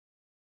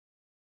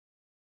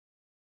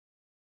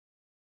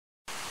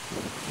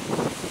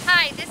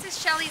Hi, this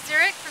is Shelly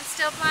Zurich from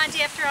Still Blonde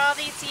After All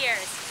These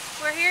Years.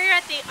 We're here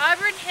at the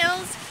Auburn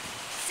Hills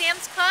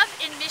Sam's Club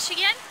in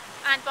Michigan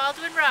on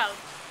Baldwin Road.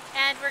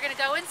 And we're going to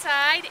go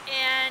inside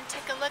and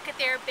take a look at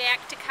their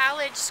back to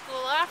college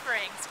school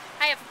offerings.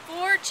 I have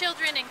 4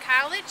 children in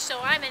college,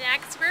 so I'm an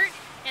expert,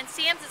 and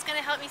Sam's is going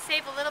to help me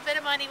save a little bit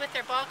of money with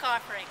their bulk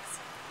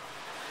offerings.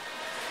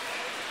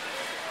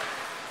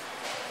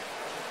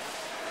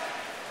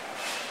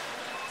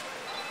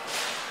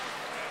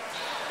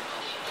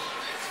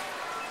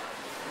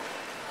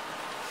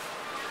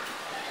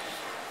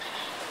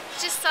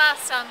 Just saw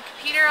some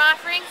computer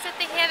offerings that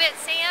they have at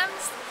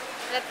Sam's.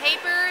 The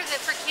paper that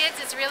for kids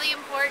is really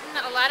important.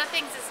 A lot of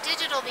things is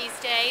digital these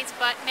days,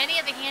 but many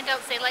of the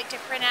handouts they like to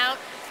print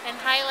out and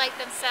highlight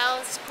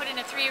themselves, put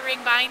in a 3-ring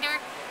binder,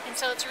 and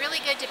so it's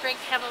really good to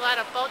have a lot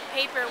of bulk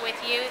paper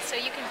with you, so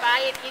you can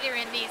buy it either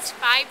in these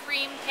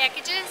 5-ream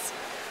packages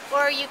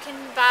or you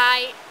can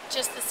buy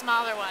just the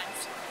smaller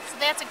ones. So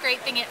that's a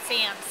great thing at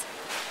Sam's.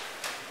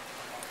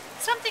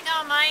 Something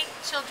all my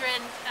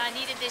children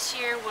needed this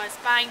year was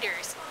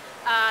binders.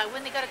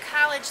 When they go to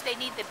college, they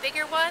need the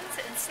bigger ones,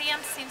 and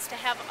Sam's seems to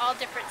have all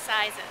different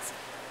sizes.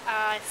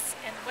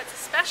 And what's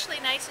especially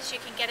nice is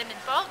you can get them in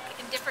bulk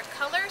in different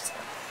colors.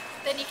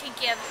 Then you can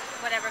give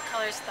whatever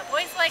colors the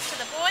boys like to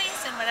the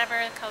boys and whatever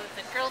colors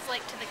the girls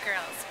like to the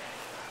girls.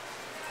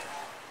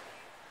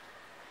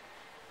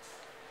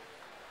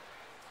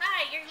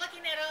 Hi, you're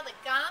looking at all the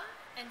gum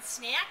and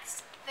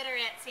snacks that are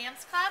at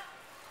Sam's Club.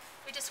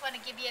 We just want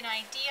to give you an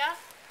idea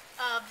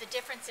of the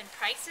difference in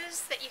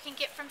prices that you can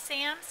get from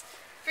Sam's.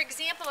 For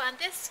example, on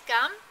this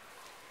gum,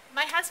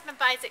 my husband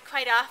buys it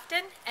quite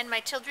often, and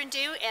my children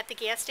do at the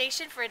gas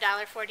station for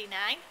 $1.49.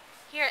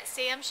 Here at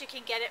Sam's, you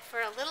can get it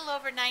for a little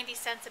over 90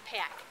 cents a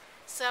pack.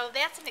 So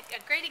that's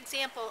a great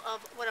example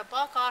of what a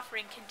bulk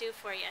offering can do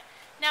for you.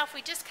 Now, if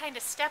we just kind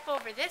of step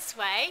over this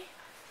way,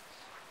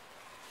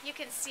 you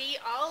can see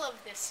all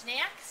of the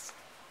snacks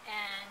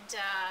and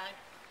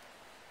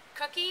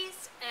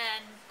cookies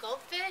and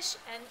goldfish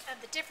and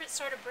the different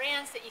sort of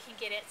brands that you can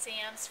get at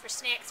Sam's for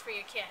snacks for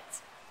your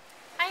kids.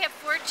 I have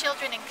 4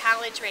 children in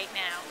college right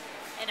now,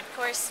 and of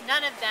course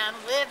none of them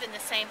live in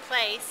the same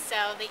place,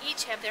 so they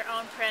each have their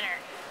own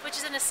printer, which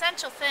is an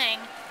essential thing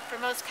for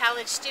most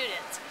college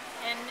students.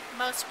 And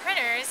most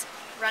printers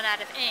run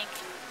out of ink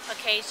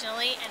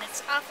occasionally, and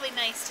it's awfully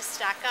nice to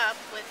stock up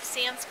with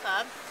Sam's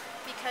Club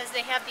because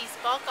they have these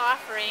bulk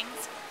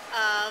offerings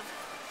of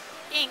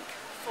ink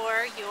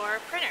for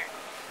your printer.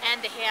 And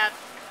they have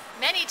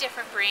many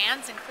different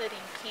brands,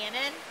 including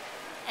Canon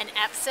and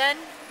Epson.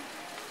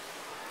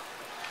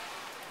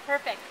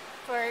 Perfect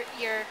for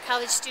your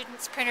college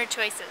students' printer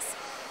choices.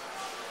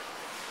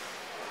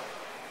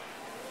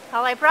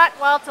 Well, I brought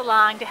Walt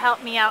along to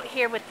help me out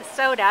here with the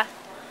soda.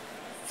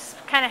 It's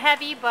kind of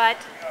heavy, but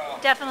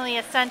definitely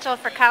essential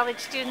for college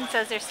students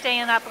as they're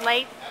staying up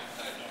late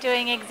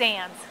doing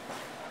exams.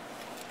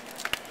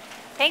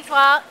 Thanks,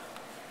 Walt.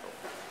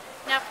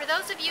 Now, for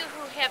those of you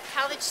who have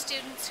college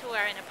students who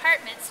are in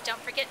apartments, don't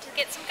forget to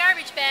get some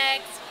garbage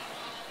bags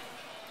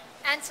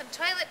and some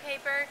toilet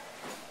paper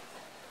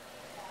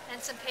and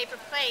some paper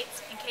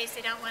plates in case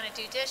they don't want to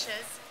do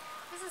dishes.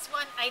 This is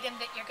one item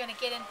that you're going to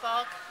get in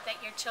bulk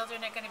that your children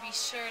are going to be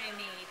sure to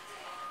need.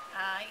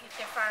 If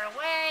they're far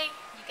away,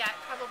 you got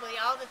probably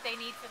all that they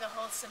need for the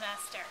whole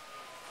semester.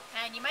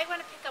 And you might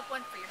want to pick up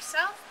one for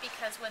yourself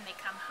because when they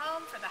come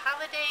home for the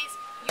holidays,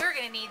 you're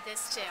going to need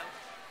this too.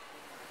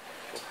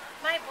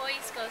 My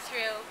boys go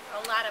through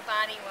a lot of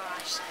body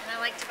wash, and I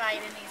like to buy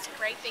it in these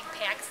great big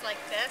packs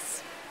like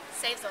this.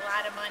 Saves a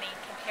lot of money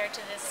compared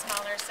to the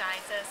smaller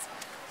sizes.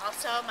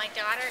 Also, my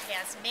daughter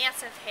has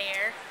massive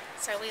hair,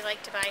 so we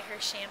like to buy her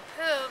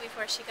shampoo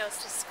before she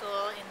goes to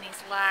school in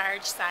these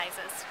large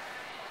sizes.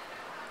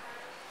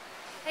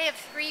 I have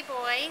 3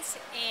 boys,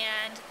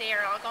 and they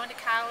are all going to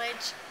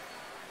college.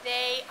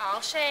 They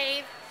all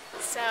shave,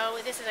 so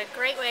this is a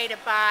great way to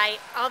buy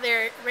all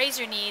their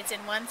razor needs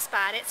in one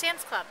spot at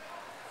Sam's Club.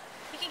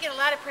 You can get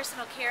a lot of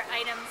personal care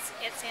items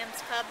at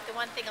Sam's Club. The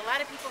one thing a lot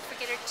of people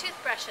forget are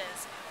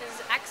toothbrushes. This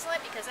is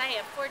excellent because I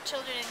have 4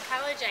 children in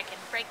college. I can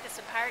break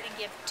this apart and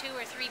give 2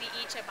 or 3 to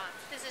each a month.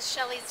 This is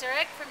Shelly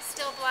Zurich from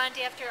Still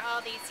Blonde After All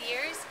These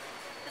Years.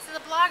 This is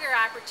a blogger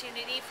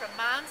opportunity from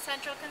Mom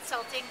Central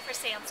Consulting for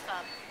Sam's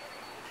Club.